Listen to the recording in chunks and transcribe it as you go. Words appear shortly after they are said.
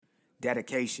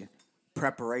dedication,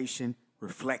 preparation,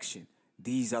 reflection.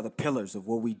 These are the pillars of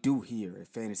what we do here at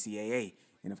Fantasy AA.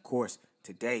 And of course,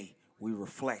 today we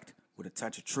reflect with a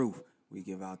touch of truth. We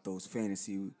give out those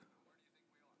fantasy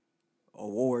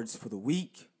awards for the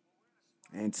week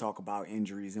and talk about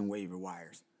injuries and waiver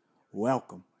wires.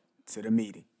 Welcome to the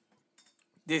meeting.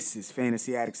 This is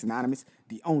Fantasy Addicts Anonymous,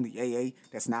 the only AA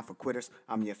that's not for quitters.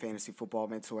 I'm your fantasy football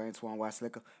mentor, Antoine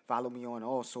Weislicker. Follow me on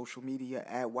all social media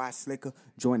at Weislicker.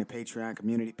 Join the Patreon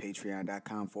community,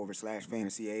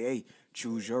 patreon.com/fantasy AA.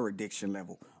 Choose your addiction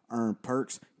level. Earn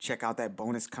perks. Check out that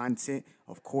bonus content.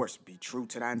 Of course, be true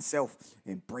to thyself.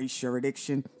 Embrace your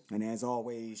addiction. And as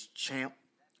always, champ,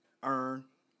 earn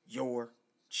your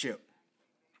chip.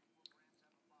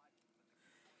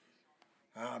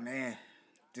 Oh, man.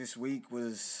 This week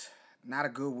was not a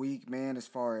good week, man, as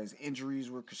far as injuries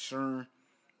were concerned.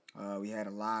 We had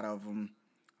a lot of them.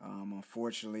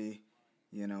 Unfortunately,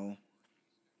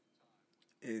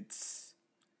 it's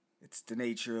the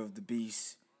nature of the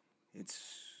beast. It's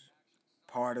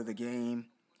part of the game,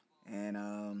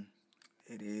 and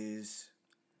it is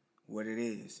what it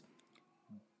is.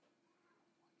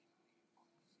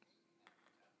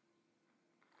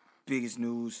 Biggest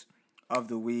news of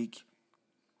the week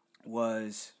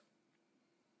was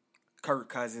Kirk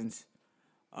Cousins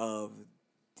of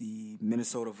the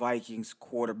Minnesota Vikings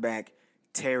quarterback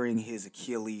tearing his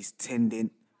Achilles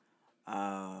tendon.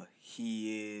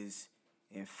 He is,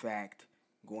 in fact,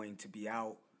 going to be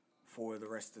out for the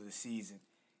rest of the season.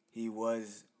 He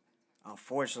was,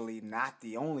 unfortunately, not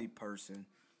the only person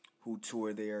who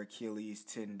tore their Achilles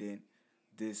tendon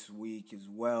this week as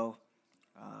well.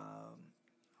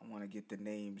 I want to get the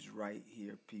names right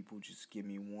here, people. Just give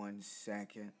me 1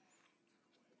 second.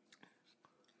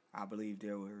 I believe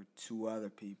there were 2 other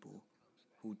people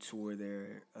who tore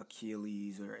their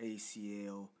Achilles or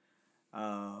ACL.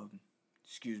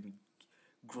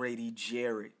 Grady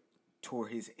Jarrett tore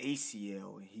his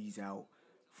ACL, and he's out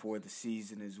for the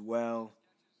season as well.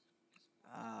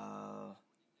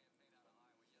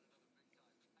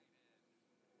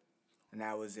 And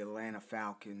that was Atlanta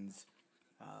Falcons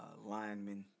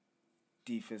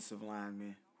defensive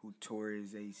lineman who tore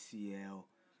his ACL.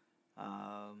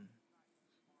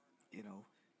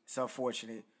 It's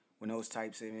unfortunate when those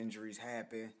types of injuries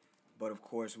happen, but of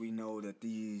course we know that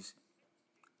these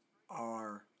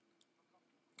are,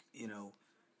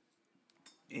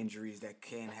 injuries that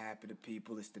can happen to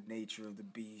people. It's the nature of the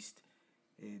beast.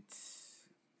 It's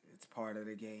part of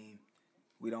the game.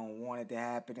 We don't want it to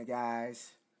happen to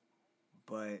guys,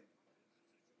 but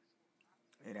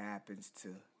it happens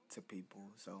to people.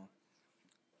 So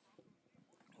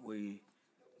we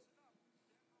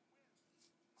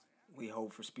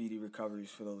hope for speedy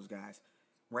recoveries for those guys.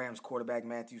 Rams quarterback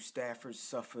Matthew Stafford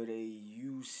suffered a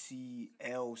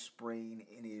UCL sprain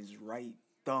in his right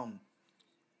thumb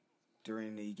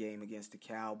during the game against the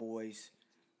Cowboys.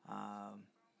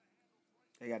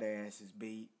 They got their asses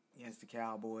beat against the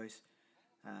Cowboys.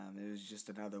 It was just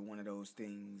another one of those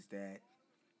things that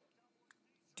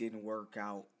didn't work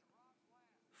out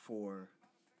for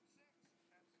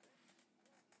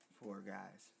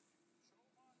guys.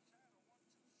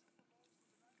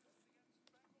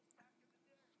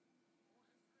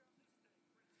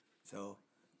 So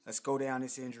let's go down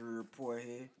this injury report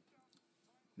here.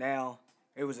 Now,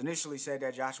 it was initially said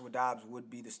that Joshua Dobbs would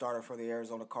be the starter for the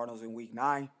Arizona Cardinals in Week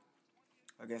 9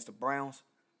 against the Browns.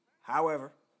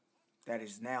 However, that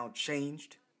is now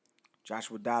changed.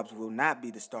 Joshua Dobbs will not be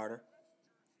the starter,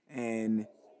 and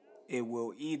it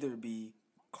will either be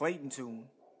Clayton Tune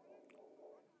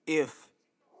if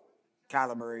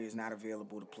Kyler Murray is not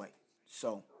available to play.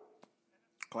 So,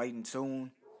 Clayton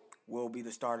Tune will be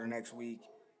the starter next week,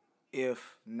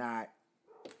 if not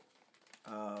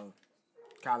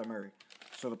Kyler Murray.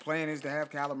 So the plan is to have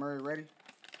Kyler Murray ready,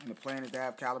 and the plan is to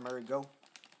have Kyler Murray go.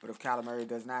 But if Kyler Murray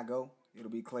does not go,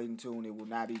 it'll be Clayton Tune. It will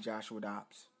not be Joshua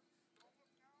Dobbs.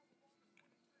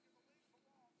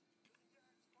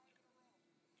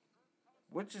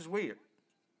 Which is weird.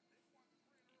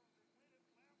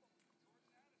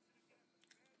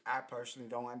 I personally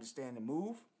don't understand the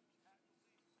move,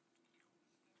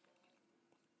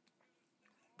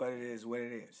 but it is what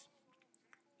it is.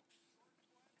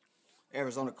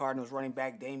 Arizona Cardinals running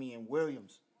back Damian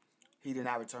Williams, he did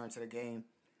not return to the game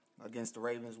against the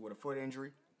Ravens with a foot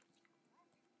injury.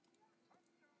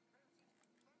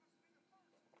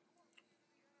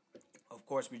 Of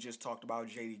course, we just talked about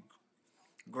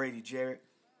Grady Jarrett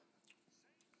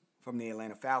from the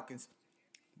Atlanta Falcons,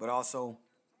 but also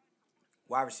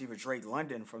wide receiver Drake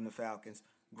London from the Falcons,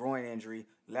 groin injury,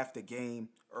 left the game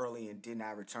early and did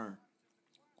not return.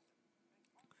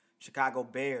 Chicago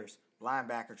Bears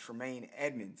Linebacker Tremaine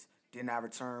Edmonds did not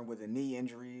return with a knee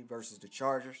injury versus the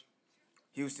Chargers.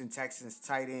 Houston Texans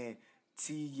tight end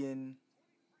Tegan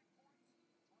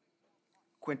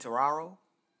Quinteraro.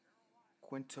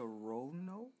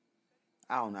 Quinterono?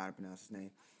 I don't know how to pronounce his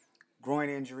name. Groin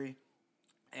injury.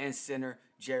 And center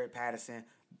Jared Patterson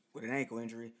with an ankle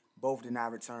injury. Both did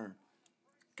not return.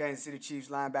 Kansas City Chiefs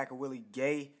linebacker Willie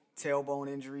Gay, tailbone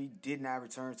injury, did not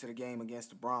return to the game against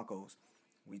the Broncos.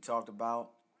 We talked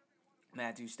about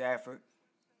Matthew Stafford.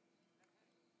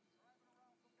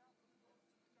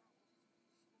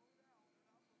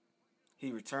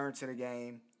 He returned to the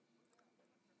game.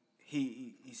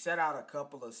 He set out a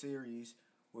couple of series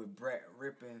with Brett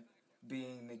Rippon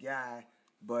being the guy,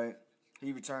 but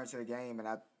he returned to the game, and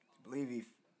I believe he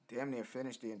damn near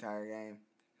finished the entire game.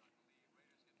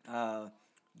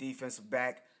 Defensive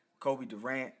back Kobe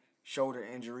Durant, shoulder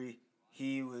injury.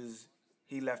 He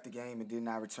left the game and did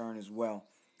not return as well.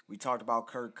 We talked about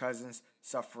Kirk Cousins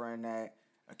suffering that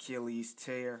Achilles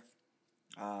tear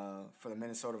for the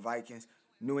Minnesota Vikings.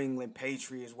 New England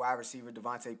Patriots wide receiver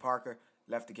Devontae Parker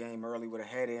left the game early with a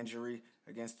head injury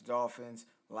against the Dolphins.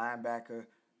 Linebacker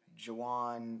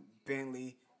Jawan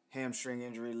Bentley, hamstring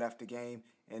injury, left the game.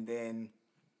 And then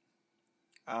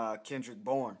Kendrick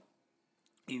Bourne,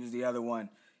 he was the other one.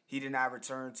 He did not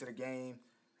return to the game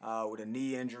with a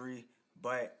knee injury,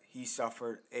 but he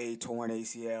suffered a torn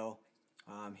ACL.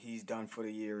 He's done for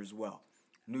the year as well.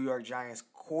 New York Giants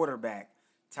quarterback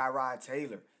Tyrod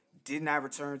Taylor did not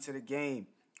return to the game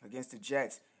against the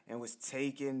Jets and was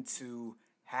taken to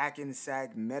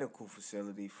Hackensack Medical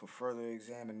Facility for further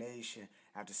examination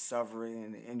after suffering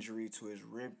an injury to his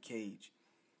rib cage.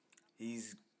 He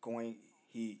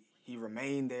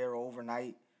remained there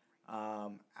overnight. I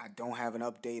don't have an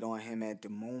update on him at the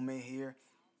moment here,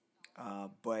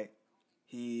 but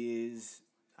he is,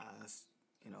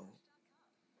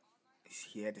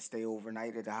 he had to stay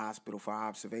overnight at the hospital for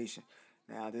observation.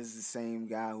 Now, this is the same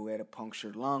guy who had a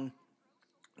punctured lung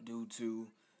due to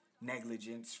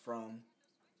negligence from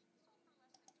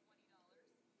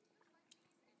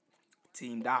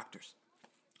team doctors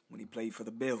when he played for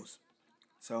the Bills.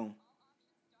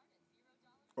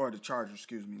 Or the Chargers,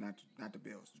 excuse me, not the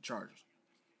Bills, the Chargers.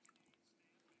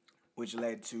 Which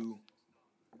led to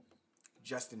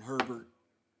Justin Herbert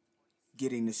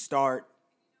getting the start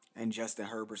and Justin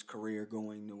Herbert's career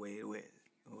going the way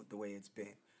it's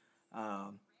been.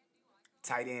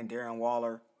 Tight end Darren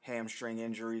Waller, hamstring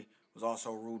injury, was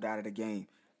also ruled out of the game.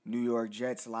 New York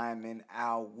Jets lineman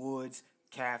Al Woods,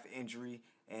 calf injury,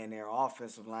 and their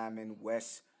offensive lineman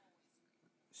Wes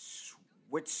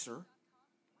Switzer,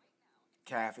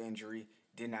 calf injury,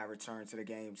 did not return to the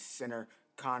game. Center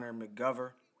Connor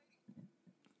McGovern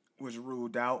was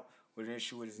ruled out with an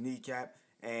issue with his kneecap,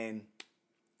 and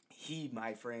he,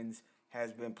 my friends,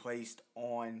 has been placed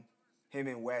on, him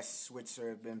and Wes Switzer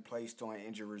have been placed on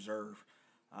injured reserve.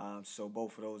 So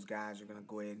both of those guys are going to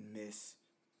go ahead and miss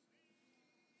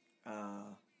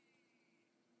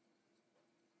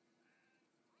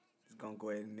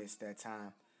that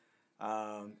time.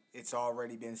 It's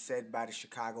already been said by the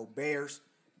Chicago Bears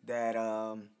that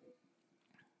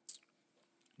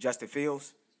Justin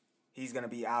Fields, he's going to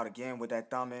be out again with that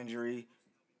thumb injury.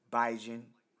 Tyson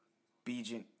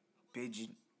Bagent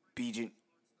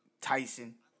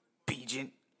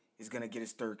is going to get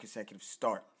his third consecutive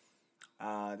start.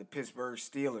 The Pittsburgh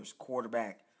Steelers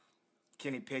quarterback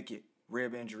Kenny Pickett,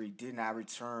 rib injury, did not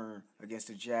return against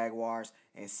the Jaguars,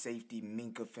 and safety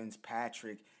Minkah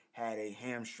Fitzpatrick had a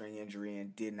hamstring injury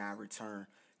and did not return.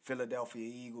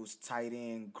 Philadelphia Eagles tight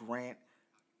end Grant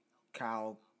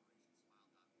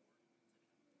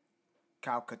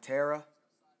Calcaterra,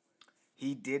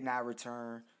 he did not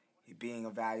return. He's being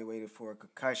evaluated for a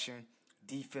concussion.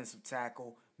 Defensive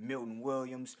tackle Milton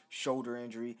Williams, shoulder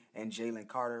injury, and Jalen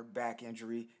Carter, back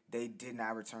injury. They did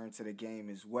not return to the game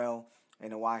as well.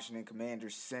 And the Washington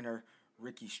Commanders center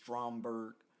Ricky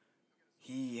Stromberg,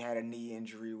 he had a knee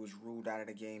injury, was ruled out of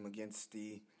the game against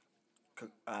the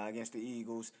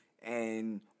Eagles.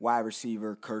 And wide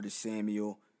receiver Curtis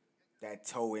Samuel, that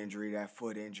toe injury, that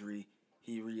foot injury,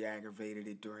 he re-aggravated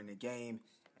it during the game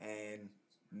and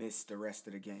missed the rest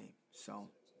of the game. So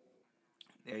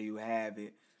there you have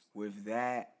it. With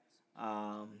that,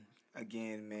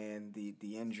 again, man,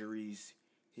 the injuries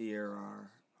here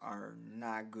are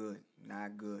not good.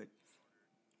 Not good.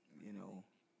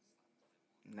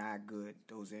 Not good.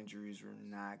 Those injuries are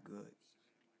not good.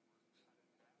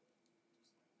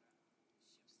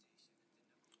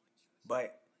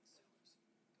 But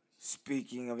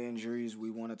speaking of injuries,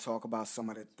 we want to talk about some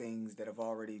of the things that have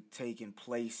already taken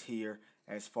place here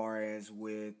as far as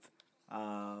with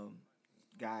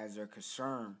guys are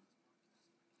concerned.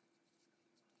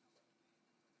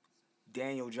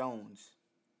 Daniel Jones,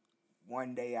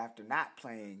 one day after not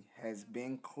playing, has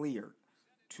been cleared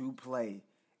to play,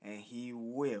 and he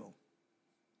will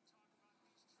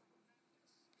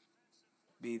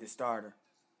be the starter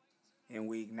in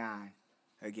Week 9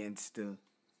 against the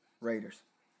Raiders.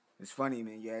 It's funny,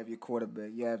 man. You have your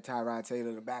quarterback, you have Tyrod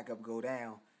Taylor, the backup, go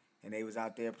down, and they was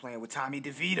out there playing with Tommy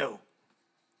DeVito.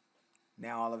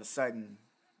 Now all of a sudden,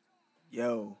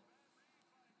 yo,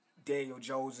 Daniel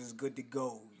Jones is good to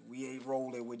go. We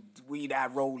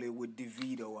not rolling with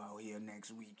DeVito out here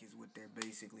next week is what they're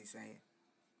basically saying.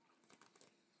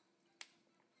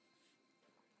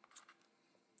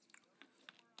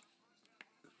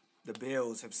 The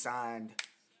Bills have signed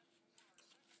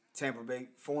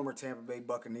former Tampa Bay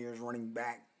Buccaneers running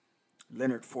back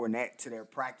Leonard Fournette to their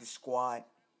practice squad.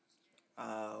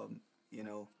 You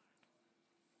know,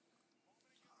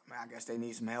 I guess they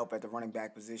need some help at the running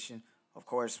back position. Of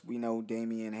course, we know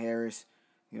Damian Harris,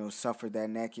 suffered that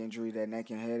neck and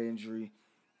head injury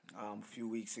a few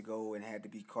weeks ago and had to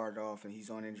be carted off, and he's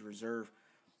on injury reserve.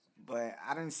 But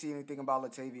I didn't see anything about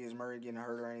Latavius Murray getting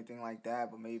hurt or anything like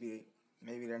that. But maybe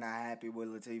they're not happy with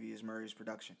Latavius Murray's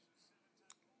production.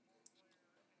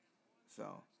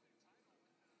 So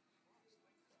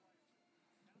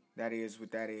that is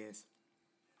what that is.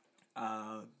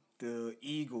 The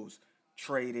Eagles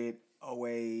traded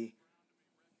away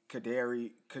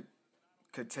Katavius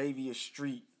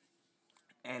Street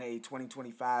and a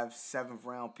 2025 7th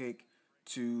round pick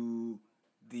to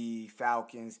the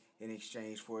Falcons in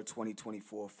exchange for a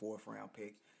 2024 4th round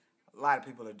pick. A lot of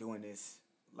people are doing this.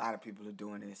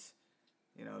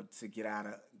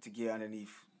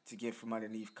 To get from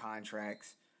underneath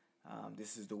contracts.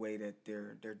 This is the way that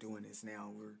they're doing this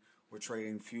now. We're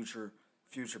trading future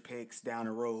picks down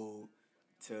the road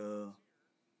to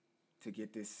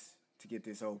get this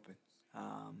open.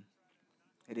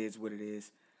 It is what it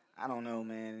is. I don't know,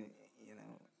 man.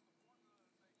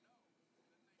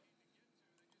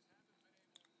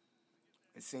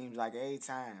 It seems like every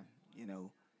time,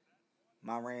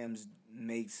 my Rams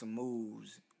make some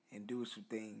moves and do some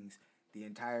things, the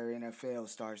entire NFL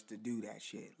starts to do that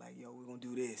shit. Like, yo, we're going to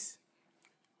do this.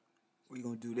 We're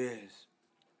going to do this.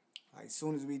 Like, as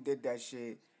soon as we did that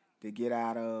shit to get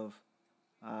out of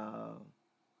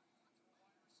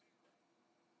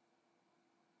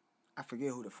I forget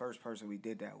who the first person we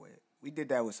did that with. We did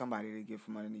that with somebody to get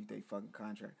from underneath their fucking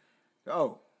contract.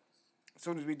 Oh, as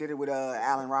soon as we did it with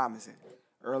Allen Robinson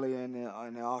earlier in the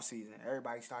offseason,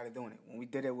 everybody started doing it. When we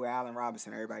did it with Allen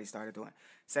Robinson, everybody started doing it.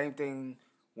 Same thing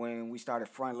when we started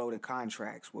front-loading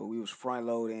contracts, where we was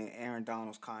front-loading Aaron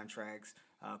Donald's contracts,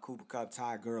 Cooper Kupp,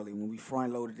 Ty Gurley, when we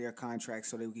front-loaded their contracts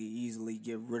so that we could easily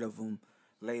get rid of them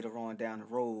later on down the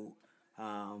road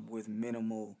with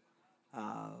minimal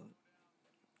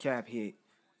cap hit.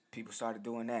 People started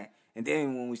doing that. And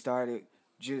then when we started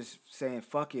just saying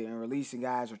fuck it and releasing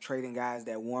guys or trading guys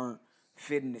that weren't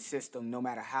fitting the system, no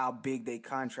matter how big their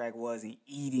contract was, and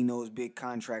eating those big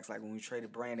contracts, like when we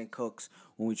traded Brandon Cooks,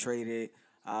 when we traded,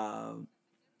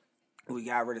 we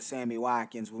got rid of Sammy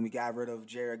Watkins, when we got rid of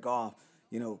Jared Goff,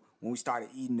 when we started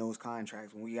eating those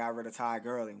contracts, when we got rid of Ty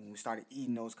Gurley, when we started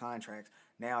eating those contracts,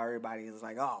 now everybody is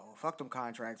like, oh, fuck them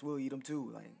contracts, we'll eat them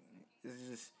too. Like,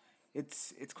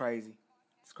 it's crazy.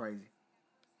 It's crazy.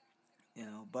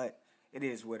 But it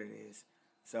is what it is.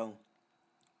 So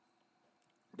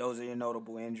those are your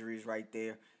notable injuries right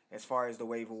there. As far as the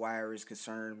waiver wire is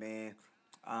concerned, man,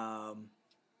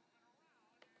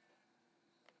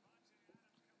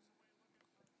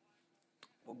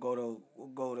 we'll go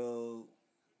to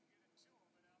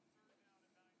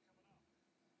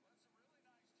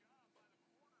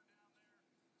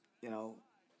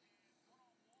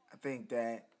I think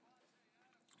that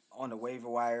on the waiver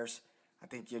wires, I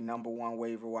think your number one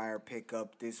waiver wire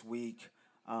pickup this week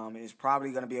is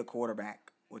probably going to be a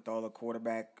quarterback. With all the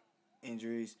quarterback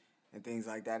injuries and things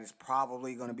like that, it's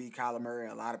probably going to be Kyler Murray.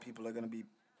 A lot of people are going to be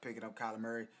picking up Kyler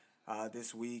Murray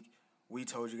this week. We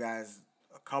told you guys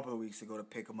a couple of weeks ago to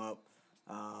pick him up.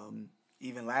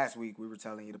 Even last week, we were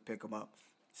telling you to pick him up.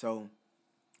 So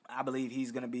I believe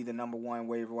he's going to be the number one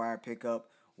waiver wire pickup.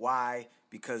 Why?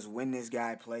 Because when this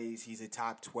guy plays, he's a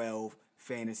top 12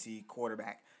 fantasy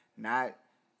quarterback. Not,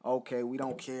 okay, we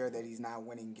don't care that he's not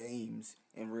winning games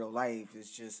in real life. It's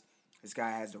just this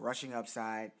guy has the rushing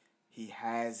upside. He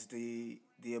has the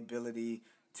ability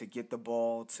to get the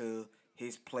ball to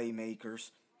his playmakers.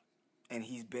 And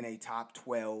he's been a top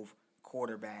 12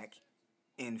 quarterback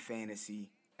in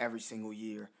fantasy every single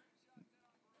year,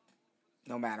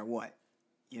 no matter what.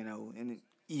 And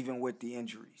even with the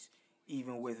injuries,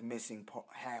 even with missing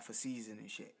half a season and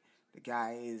shit. The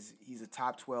guy he's a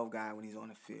top 12 guy when he's on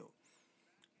the field.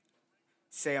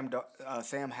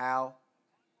 Sam Howell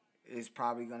is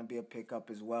probably going to be a pickup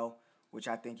as well, which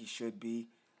I think he should be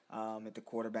at the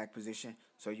quarterback position.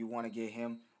 So you want to get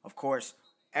him. Of course,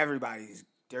 they're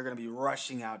going to be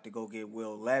rushing out to go get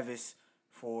Will Levis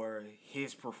for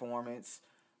his performance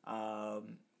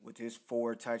with his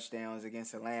 4 touchdowns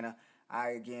against Atlanta. I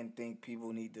again think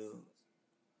people need to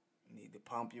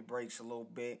pump your brakes a little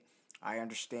bit. I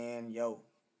understand,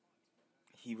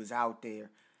 he was out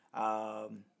there,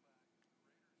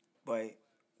 but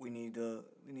we need to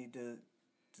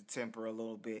temper a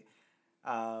little bit.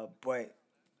 But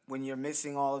when you're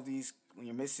missing when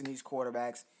you're missing these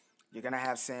quarterbacks, you're gonna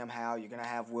have Sam Howell, you're gonna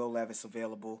have Will Levis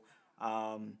available,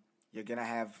 you're gonna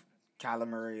have Kyler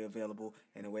Murray available.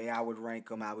 And the way I would rank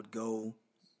them, I would go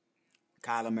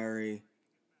Kyler Murray.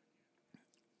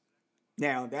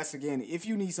 Now that's again if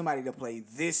you need somebody to play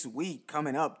this week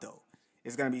coming up though,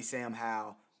 it's gonna be Sam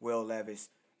Howell, Will Levis,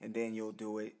 and then you'll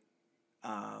do it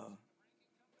uh,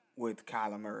 with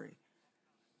Kyler Murray.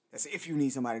 That's if you need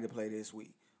somebody to play this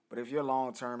week. But if you're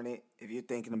long term in it, if you're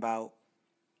thinking about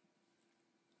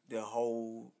the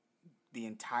whole, the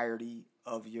entirety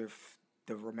of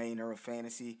the remainder of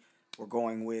fantasy, we're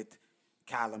going with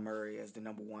Kyler Murray as the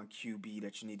number one QB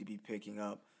that you need to be picking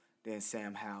up. Then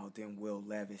Sam Howell, then Will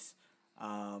Levis.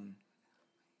 Um,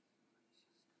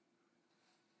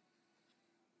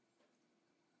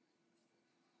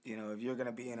 if you're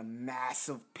gonna be in a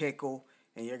massive pickle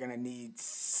and you're gonna need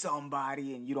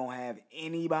somebody and you don't have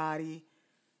anybody,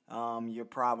 you're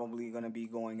probably gonna be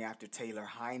going after Taylor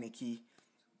Heineke.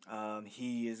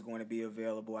 He is going to be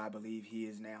available. I believe he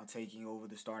is now taking over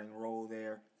the starting role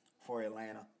there for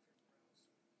Atlanta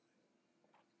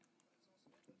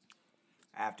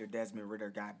after Desmond Ritter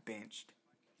got benched.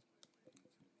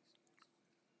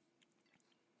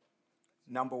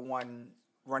 Number one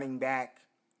running back.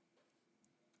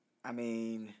 I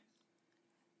mean,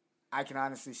 I can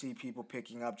honestly see people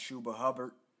picking up Chuba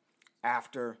Hubbard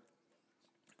after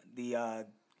the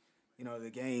the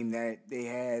game that they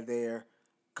had there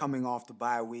coming off the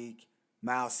bye week.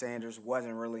 Miles Sanders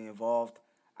wasn't really involved.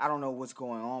 I don't know what's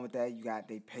going on with that.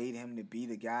 They paid him to be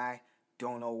the guy.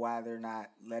 Don't know why they're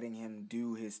not letting him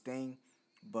do his thing,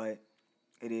 but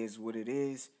it is what it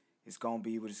is. It's gonna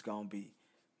be what it's gonna be.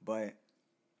 But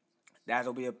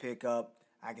that'll be a pickup.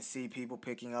 I can see people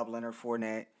picking up Leonard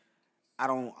Fournette.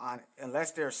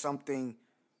 Unless there's something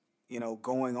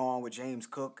going on with James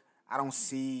Cook. I don't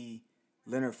see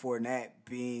Leonard Fournette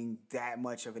being that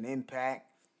much of an impact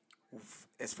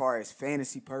as far as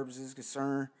fantasy purposes is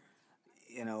concerned.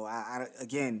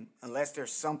 Again, unless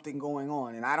there's something going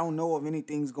on, and I don't know if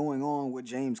anything's going on with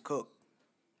James Cook,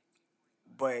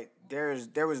 but there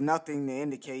was nothing to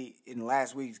indicate in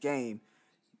last week's game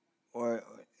or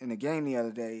in the game the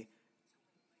other day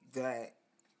that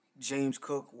James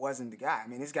Cook wasn't the guy. I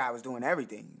mean, this guy was doing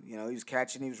everything. He was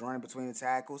catching, he was running between the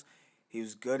tackles, he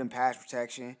was good in pass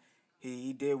protection.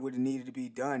 He did what needed to be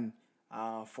done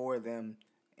for them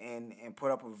and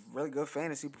put up a really good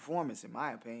fantasy performance, in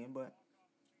my opinion. But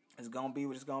it's going to be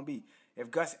what it's going to be.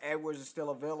 If Gus Edwards is still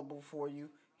available for you,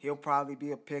 he'll probably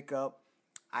be a pickup.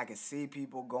 I can see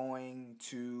people going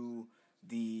to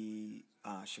the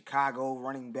Chicago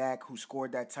running back who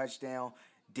scored that touchdown,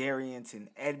 Darrynton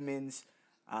Evans.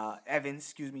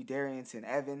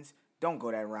 Don't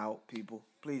go that route, people.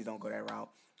 Please don't go that route.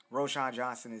 Roschon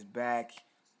Johnson is back.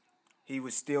 He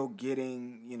was still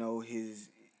getting,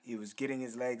 he was getting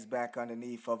his legs back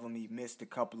underneath of him. He missed a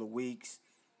couple of weeks.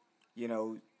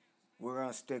 We're going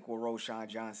to stick with Roschon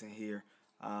Johnson here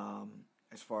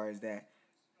as far as that.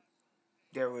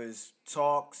 There was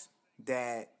talks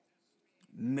that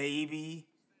maybe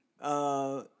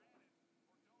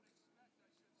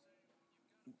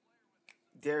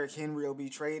Derrick Henry will be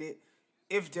traded.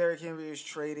 If Derrick Henry is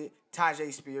traded,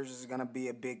 Tajay Spears is going to be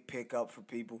a big pickup for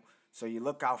people. So you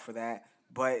look out for that.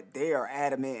 But they are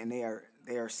adamant and they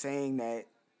are saying that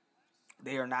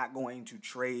they are not going to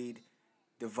trade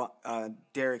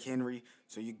Derrick Henry.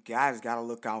 So you guys got to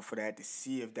look out for that to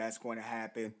see if that's going to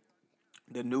happen.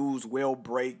 The news will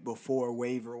break before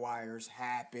waiver wires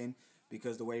happen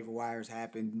because the waiver wires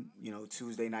happen,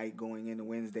 Tuesday night going into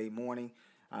Wednesday morning.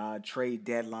 Trade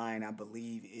deadline, I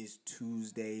believe, is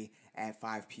Tuesday at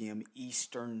 5 p.m.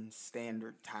 Eastern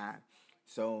Standard Time.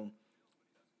 So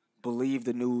believe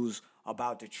the news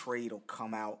about the trade will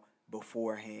come out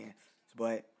beforehand.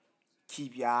 But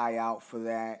keep your eye out for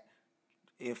that.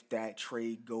 If that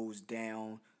trade goes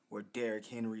down where Derrick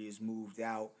Henry is moved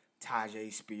out,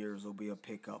 Tajay Spears will be a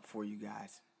pickup for you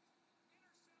guys.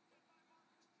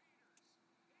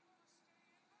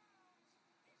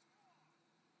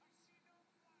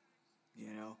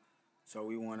 So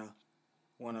we want to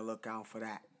want to look out for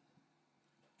that.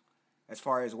 As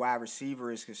far as wide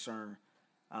receiver is concerned,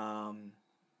 um,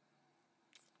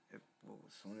 well,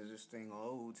 as soon as this thing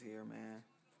loads here, man,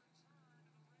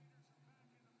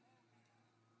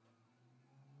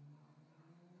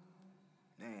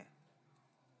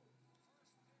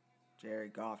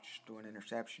 Jared Goff just threw an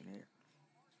interception here.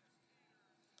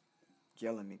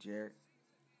 Killing me, Jared.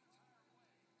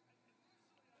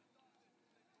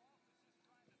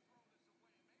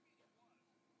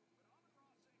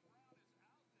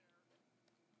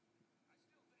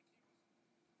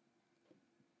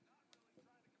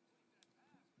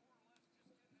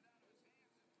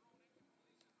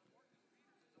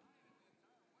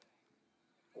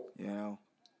 You know,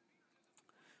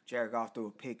 Jared Goff threw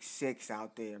a pick six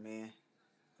out there, man.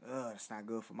 Ugh, that's not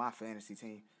good for my fantasy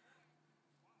team.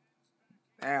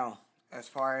 Now, as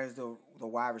far as the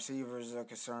wide receivers are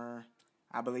concerned,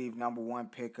 I believe number one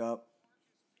pickup,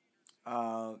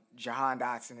 Jahan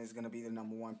Dotson is going to be the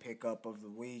number one pickup of the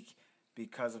week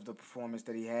because of the performance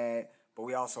that he had. But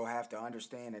we also have to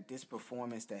understand that this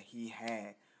performance that he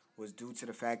had was due to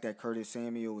the fact that Curtis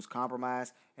Samuel was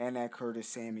compromised and that Curtis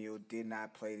Samuel did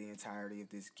not play the entirety of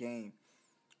this game.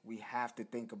 We have to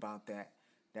think about that.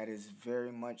 That is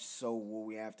very much so what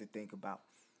we have to think about.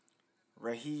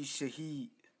 Rahid Shaheed,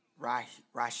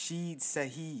 Rashid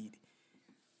Shaheed.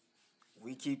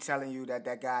 We keep telling you that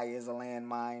that guy is a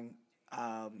landmine.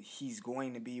 He's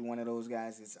going to be one of those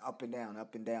guys that's up and down,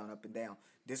 up and down, up and down.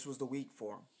 This was the week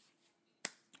for him.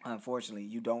 Unfortunately,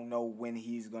 you don't know when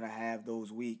he's going to have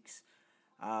those weeks.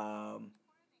 Um,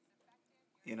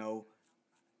 you know,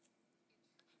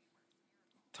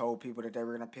 told people that they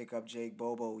were going to pick up Jake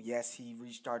Bobo. Yes, he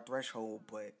reached our threshold,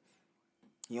 but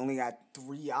he only got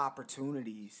 3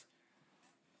 opportunities,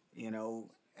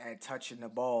 at touching the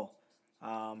ball.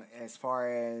 As far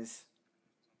as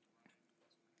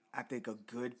I think a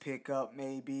good pickup,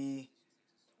 maybe.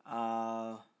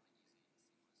 Uh,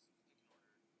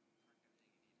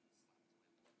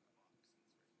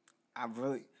 I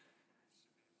really,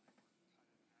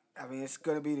 I mean, it's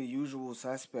gonna be the usual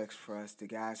suspects for us, the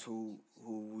guys who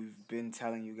we've been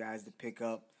telling you guys to pick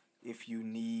up if you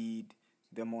need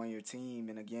them on your team.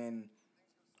 And again,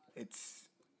 it's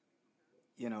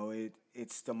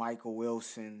it's the Michael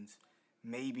Wilsons.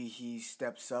 Maybe he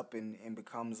steps up and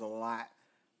becomes a lot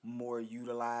more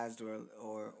utilized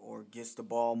or gets the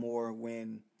ball more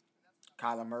when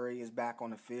Kyler Murray is back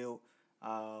on the field.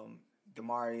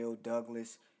 Demario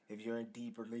Douglas, if you're in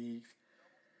deeper leagues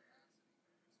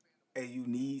and you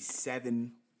need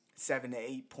 7 to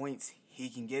 8 points, he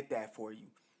can get that for you.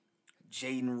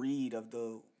 Jaden Reed of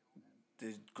the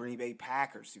Green Bay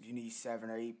Packers, if you need 7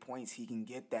 or 8 points, he can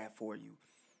get that for you.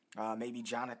 Maybe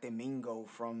Jonathan Mingo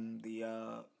from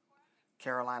the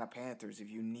Carolina Panthers,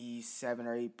 if you need 7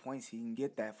 or 8 points, he can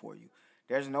get that for you.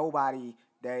 There's nobody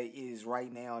that is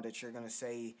right now that you're gonna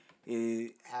say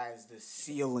has the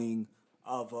ceiling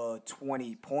of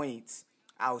 20 points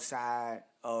outside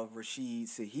of Rashid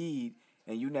Shaheed,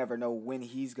 and you never know when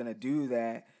he's gonna do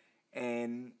that.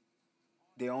 And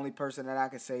the only person that I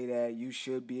could say that you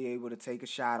should be able to take a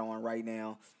shot on right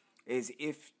now is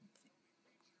if,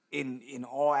 in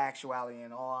all actuality,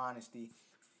 in all honesty,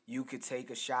 you could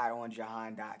take a shot on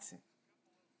Jahan Dotson.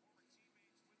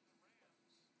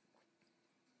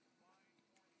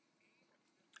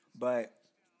 But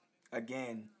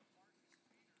again,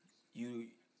 you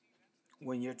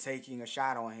when you're taking a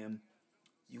shot on him,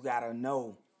 you gotta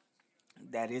know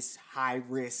that it's high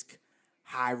risk,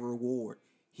 high reward.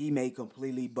 He may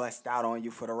completely bust out on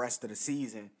you for the rest of the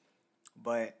season,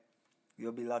 but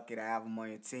you'll be lucky to have him on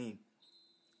your team.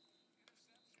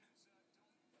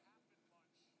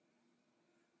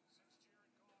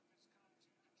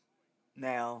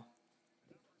 Now,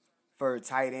 for a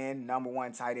tight end, number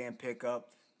one tight end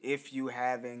pickup, if you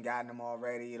haven't gotten him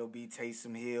already, it'll be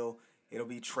Taysom Hill, it'll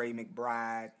be Trey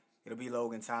McBride, it'll be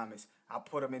Logan Thomas. I'll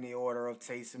put them in the order of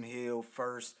Taysom Hill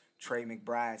first, Trey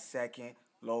McBride second,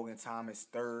 Logan Thomas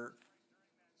third.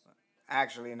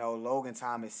 Actually, no, Logan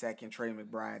Thomas second, Trey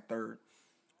McBride third.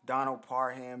 Donald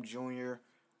Parham Jr.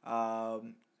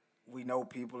 Um, we know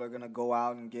people are gonna go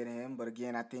out and get him, but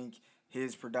again, I think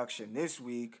his production this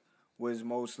week was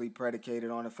mostly predicated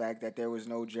on the fact that there was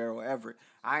no Gerald Everett.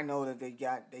 I know that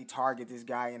they target this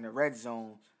guy in the red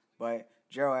zone, but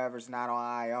Gerald Everett's not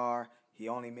on IR. He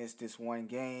only missed this one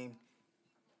game.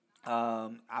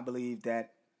 I believe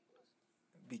that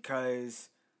because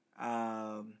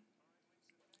um,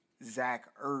 Zach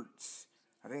Ertz,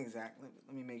 I think Zach.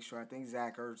 Let me make sure. I think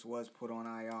Zach Ertz was put on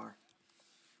IR.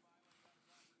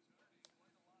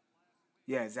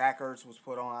 Yeah, Zach Ertz was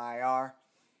put on IR.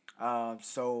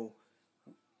 So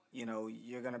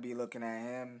you're going to be looking at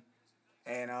him.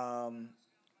 And,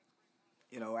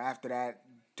 after that,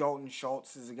 Dalton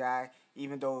Schultz is a guy,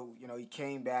 even though, he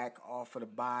came back off of the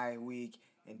bye week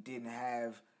and didn't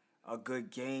have a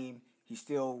good game, he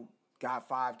still got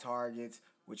 5 targets,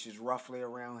 which is roughly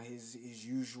around his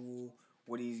usual,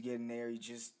 what he's getting there. He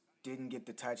just didn't get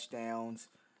the touchdowns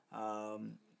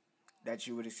that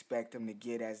you would expect him to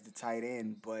get as the tight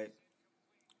end, but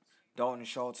Dalton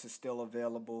Schultz is still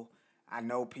available. I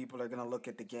know people are going to look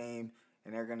at the game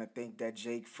and they're going to think that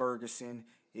Jake Ferguson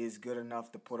is good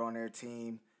enough to put on their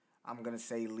team. I'm going to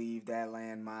say leave that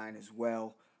landmine as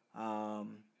well.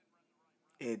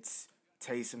 It's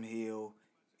Taysom Hill.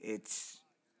 It's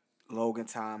Logan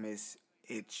Thomas.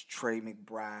 It's Trey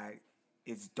McBride.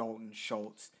 It's Dalton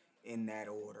Schultz in that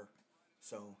order.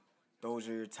 So those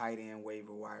are your tight end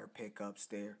waiver wire pickups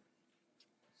there.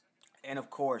 And, of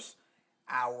course,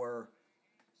 our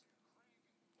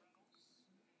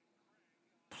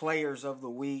players of the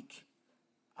week,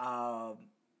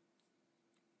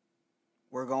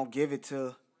 we're gonna give it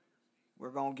to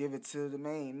the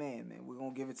main man. We're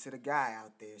gonna give it to the guy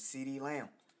out there, CeeDee Lamb.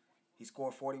 He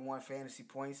scored 41 fantasy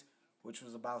points, which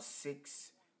was about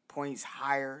 6 points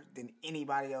higher than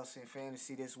anybody else in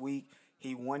fantasy this week.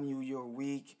 He won you your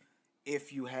week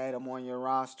if you had him on your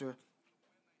roster,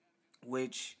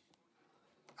 which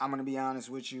I'm going to be honest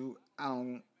with you,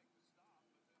 I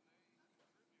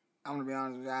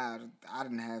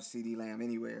didn't have CeeDee Lamb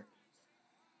anywhere.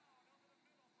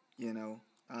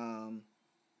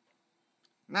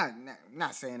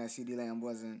 Not saying that CeeDee Lamb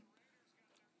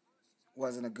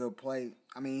wasn't a good play.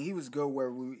 I mean, he was good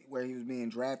where he was being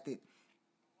drafted.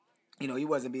 He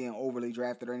wasn't being overly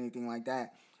drafted or anything like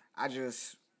that. I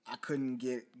couldn't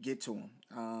get to him.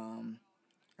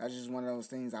 That's just one of those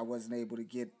things. I wasn't able to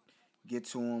get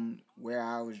to him where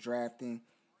I was drafting.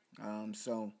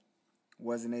 So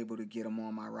wasn't able to get him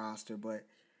on my roster. But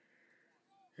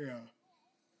yeah.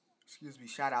 Excuse me.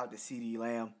 Shout out to CeeDee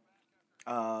Lamb.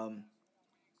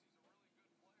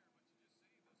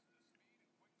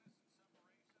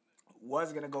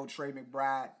 Was going to go Trey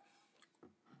McBride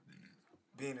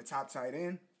being the top tight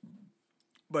end.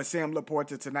 But Sam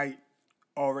Laporta tonight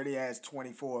already has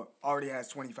 25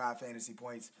 fantasy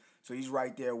points. So he's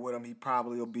right there with him. He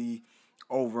probably will be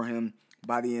over him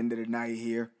by the end of the night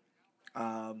here.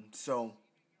 So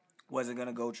wasn't going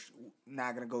to go,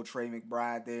 not going to go Trey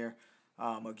McBride there.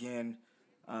 Again,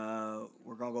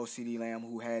 we're going to go CeeDee Lamb,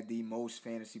 who had the most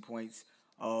fantasy points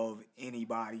of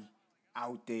anybody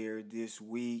out there this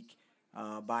week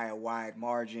by a wide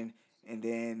margin. And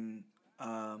then,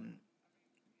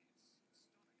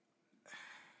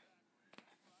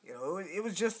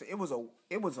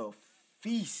 it was a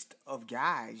feast of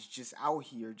guys just out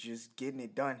here just getting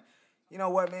it done. You know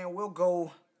what, man? We'll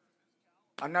go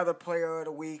another player of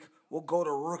the week. We'll go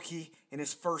to rookie in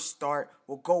his first start.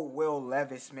 We'll go Will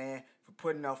Levis, man, for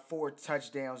putting up 4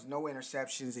 touchdowns, no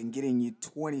interceptions, and getting you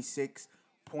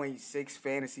 26.6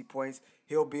 fantasy points.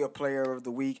 He'll be a player of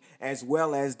the week, as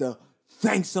well as the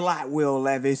thanks a lot, Will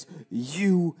Levis.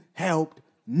 You helped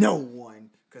no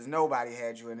one, because nobody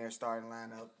had you in their starting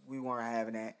lineup. We weren't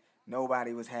having that.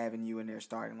 Nobody was having you in their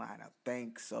starting lineup.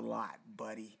 Thanks a lot,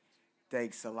 buddy.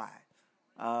 Thanks a lot.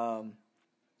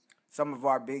 Some of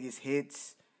our biggest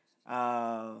hits.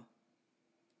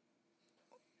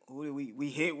 Who did we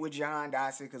hit with John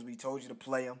Dotson because we told you to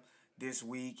play him this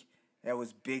week. That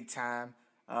was big time.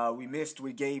 We missed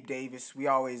with Gabe Davis. We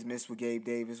always miss with Gabe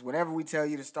Davis. Whenever we tell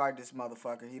you to start this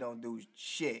motherfucker, he don't do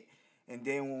shit. And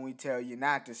then when we tell you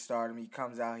not to start him, he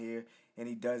comes out here and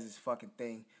he does his fucking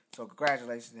thing. So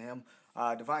congratulations to him.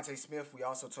 Devontae Smith, we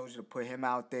also told you to put him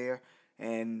out there,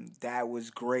 and that was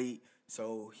great.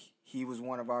 So he was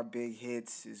one of our big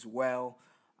hits as well.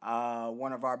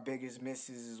 One of our biggest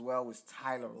misses as well was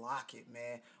Tyler Lockett,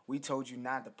 man. We told you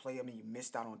not to play him, and you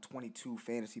missed out on 22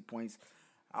 fantasy points.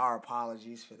 Our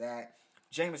apologies for that.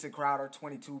 Jamison Crowder,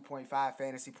 22.5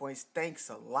 fantasy points. Thanks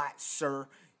a lot, sir.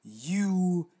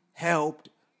 You helped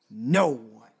no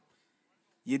one.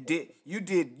 You did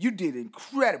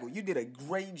incredible. You did a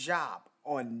great job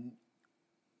on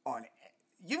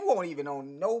you weren't even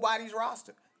on nobody's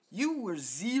roster. You were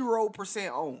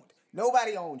 0% owned.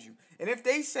 Nobody owned you. And if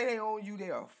they say they own you, they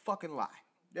are a fucking lie.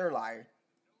 They're a liar.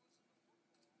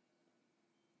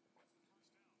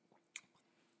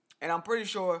 And I'm pretty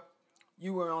sure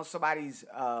you were on somebody's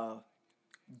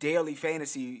daily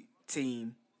fantasy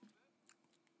team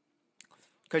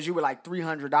because you were like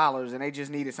 $300 and they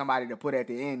just needed somebody to put at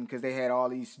the end because they had all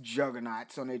these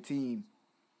juggernauts on their team.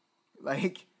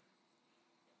 Like,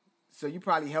 so you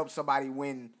probably helped somebody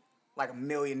win like $1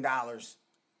 million.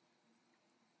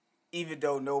 even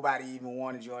though nobody even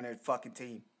wanted you on their fucking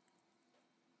team.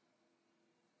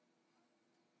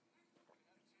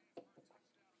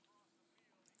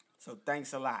 So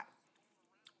thanks a lot.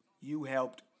 You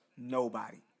helped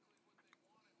nobody.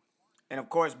 And of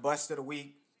course, bust of the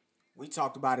week. We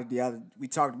talked about it the other. We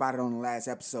talked about it on the last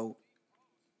episode.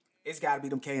 It's got to be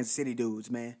them Kansas City dudes,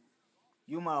 man.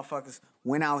 You motherfuckers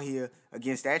went out here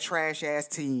against that trash ass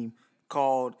team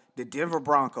called the Denver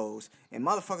Broncos, and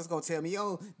motherfuckers gonna tell me,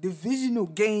 "Yo, divisional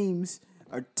games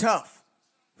are tough."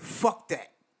 Fuck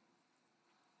that.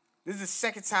 This is the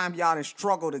second time y'all done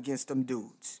struggled against them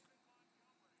dudes,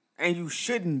 and you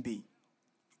shouldn't be.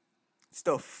 It's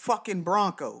the fucking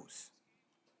Broncos.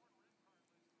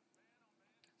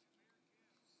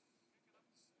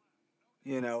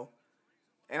 You know.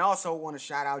 And also want to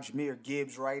shout out Jahmyr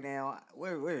Gibbs right now.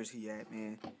 Where is he at,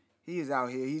 man? He is out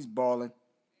here. He's balling.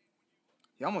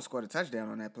 He almost scored a touchdown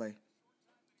on that play.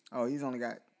 Oh, he's only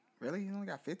got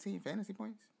 15 fantasy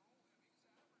points?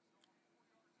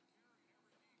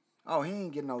 Oh, he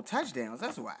ain't getting no touchdowns.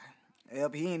 That's why.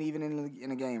 Yep, he ain't even in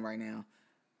the game right now.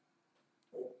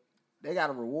 They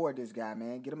gotta reward this guy,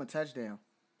 man. Get him a touchdown.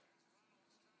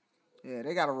 Yeah,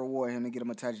 they gotta reward him and get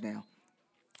him a touchdown.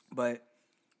 But,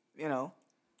 you know,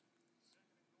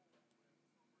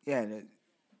 yeah,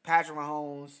 Patrick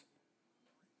Mahomes,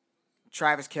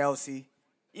 Travis Kelce.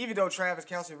 Even though Travis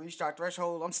Kelce reached our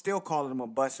threshold, I'm still calling him a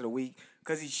bust of the week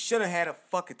because he should have had a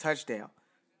fucking touchdown.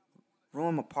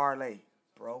 Ruin my parlay,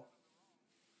 bro.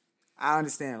 I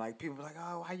understand. Like, people are like,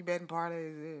 oh, why you betting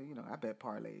parlays? Yeah, you know, I bet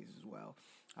parlays as well.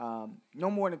 No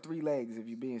more than 3 legs if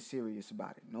you're being serious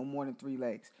about it. No more than 3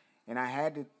 legs. And I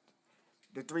had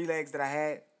the 3 legs that I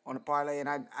had on the parlay, and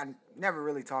I never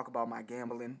really talk about my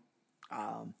gambling.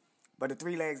 But the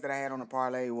 3 legs that I had on the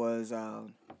parlay was,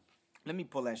 let me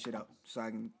pull that shit up so I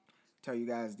can tell you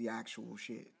guys the actual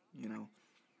shit, you know.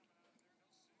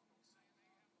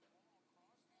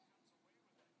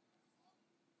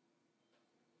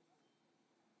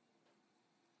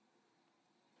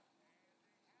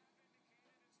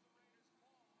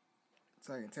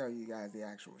 So I can tell you guys the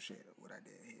actual shit of what I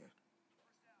did here.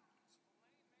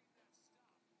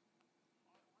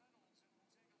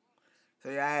 So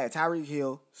yeah, I had Tyreek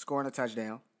Hill scoring a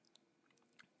touchdown.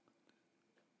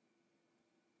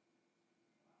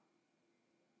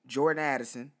 Jordan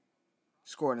Addison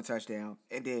scoring a touchdown.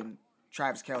 And then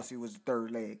Travis Kelce was the third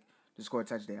leg to score a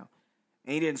touchdown.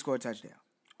 And he didn't score a touchdown.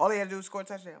 All he had to do was score a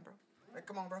touchdown, bro. Like,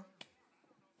 come on, bro.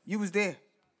 You was there.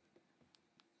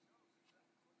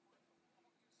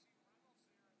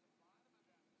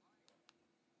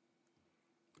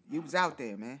 You was out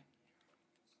there, man.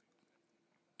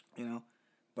 You know?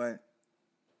 But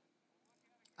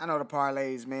I know the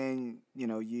parlays, man. You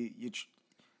know, you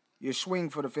swing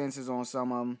for the fences on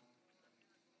some of them.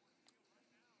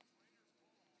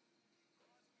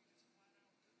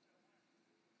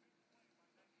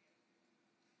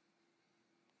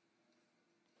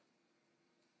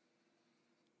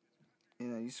 You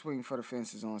know, you swing for the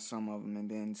fences on some of them, and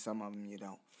then some of them you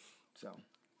don't. So,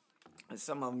 and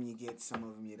some of them you get, some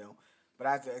of them you don't. But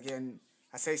I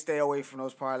say stay away from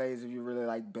those parlays if you really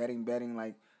like betting.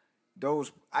 Like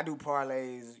those, I do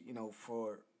parlays, you know,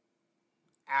 for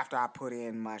after I put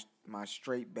in my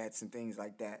straight bets and things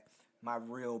like that, my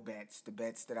real bets, the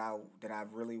bets that I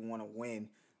really want to win.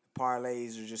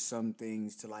 Parlays are just some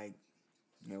things to like,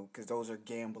 you know, because those are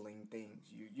gambling things.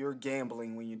 You're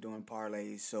gambling when you're doing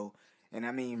parlays. So, and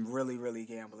I mean really, really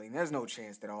gambling. There's no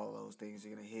chance that all of those things are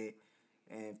gonna hit.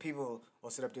 And people will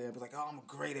sit up there and be like, "Oh, I'm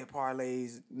great at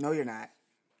parlays." No, you're not.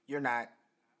 You're not.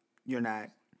 You're not.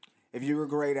 If you were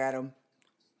great at them,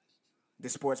 the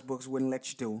sports books wouldn't let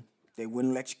you do them. They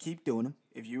wouldn't let you keep doing them.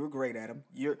 If you were great at them,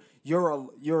 you're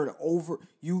an over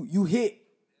you hit,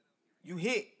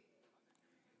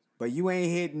 but you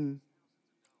ain't hitting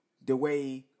the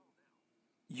way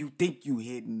you think you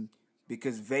hitting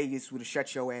because Vegas would have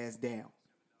shut your ass down.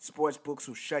 Sports books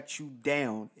will shut you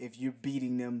down if you're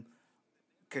beating them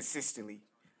consistently.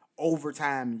 Over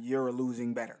time, you're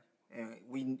losing better. And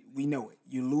we know it.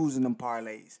 You're losing them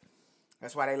parlays.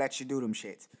 That's why they let you do them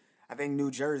shits. I think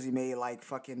New Jersey made like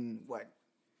fucking what,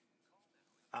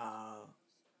 a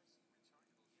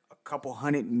couple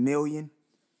 100 million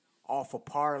off of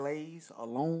parlays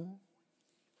alone.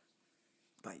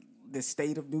 Like the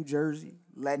state of New Jersey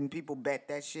letting people bet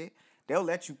that shit. They'll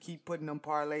let you keep putting them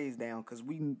parlays down because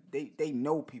they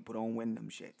know people don't win them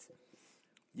shits.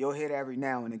 You'll hit every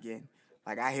now and again.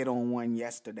 Like I hit on one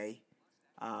yesterday,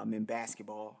 in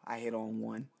basketball. I hit on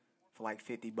one for like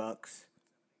 $50.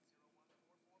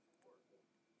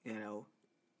 You know,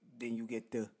 then you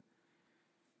get the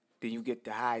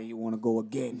high you want to go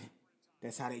again.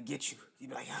 that's how they get you. You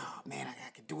be like, oh man, I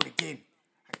can do it again.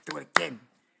 I can do it again.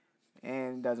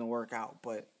 And it doesn't work out.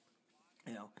 But,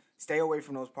 stay away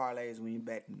from those parlays when you're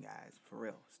betting, guys. For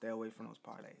real. Stay away from those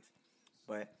parlays.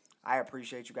 But I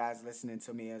appreciate you guys listening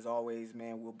to me. As always,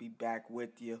 man, we'll be back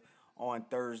with you on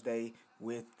Thursday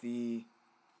with the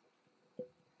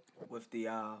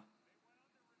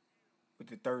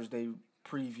Thursday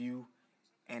preview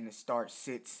and the start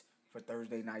sits for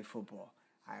Thursday Night Football.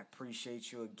 I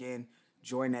appreciate you again.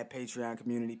 Join that Patreon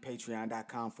community,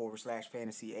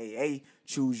 patreon.com/fantasyAA.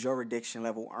 Choose your addiction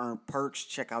level, earn perks,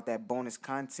 check out that bonus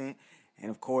content, and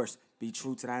of course, be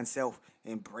true to thyself.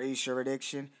 Embrace your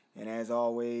addiction, and as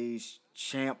always,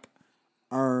 champ,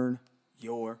 earn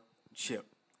your chip.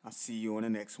 I'll see you on the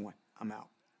next one. I'm out.